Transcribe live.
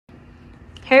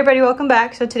Hey everybody, welcome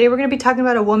back. So today we're going to be talking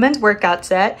about a woman's workout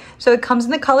set. So it comes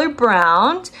in the color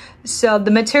brown. So the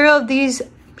material of these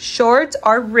shorts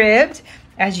are ribbed,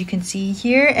 as you can see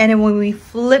here. And then when we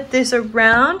flip this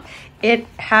around, it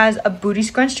has a booty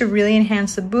scrunch to really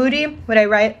enhance the booty.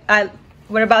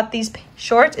 What about these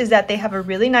shorts is that they have a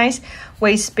really nice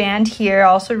waistband here,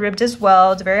 also ribbed as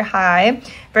well. It's very high,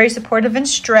 very supportive and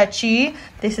stretchy.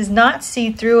 This is not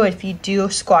see-through if you do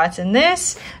squats in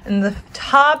this. And the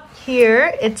top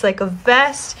here, it's like a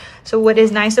vest. So what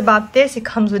is nice about this, it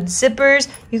comes with zippers.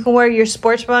 You can wear your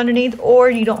sports bra underneath, or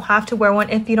you don't have to wear one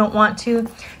if you don't want to.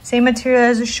 Same material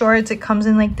as the shorts. It comes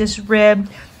in like this rib.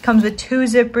 Comes with 2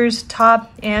 zippers,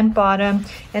 top and bottom,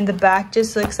 and the back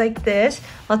just looks like this.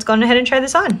 Let's go ahead and try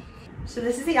this on. So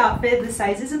this is the outfit. The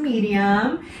size is a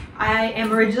medium. I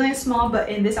am originally a small, but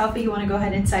in this outfit you want to go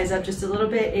ahead and size up just a little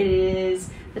bit.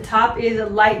 The top is a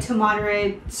light to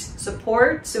moderate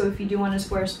support, so if you do want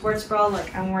to wear a sports bra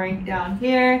like I'm wearing down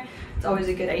here, it's always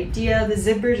a good idea. The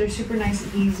zippers are super nice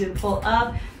and easy to pull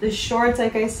up. The shorts,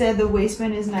 like I said, the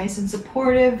waistband is nice and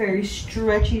supportive, very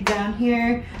stretchy down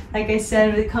here. Like I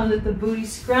said, it comes with the booty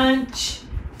scrunch.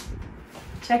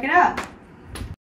 Check it out.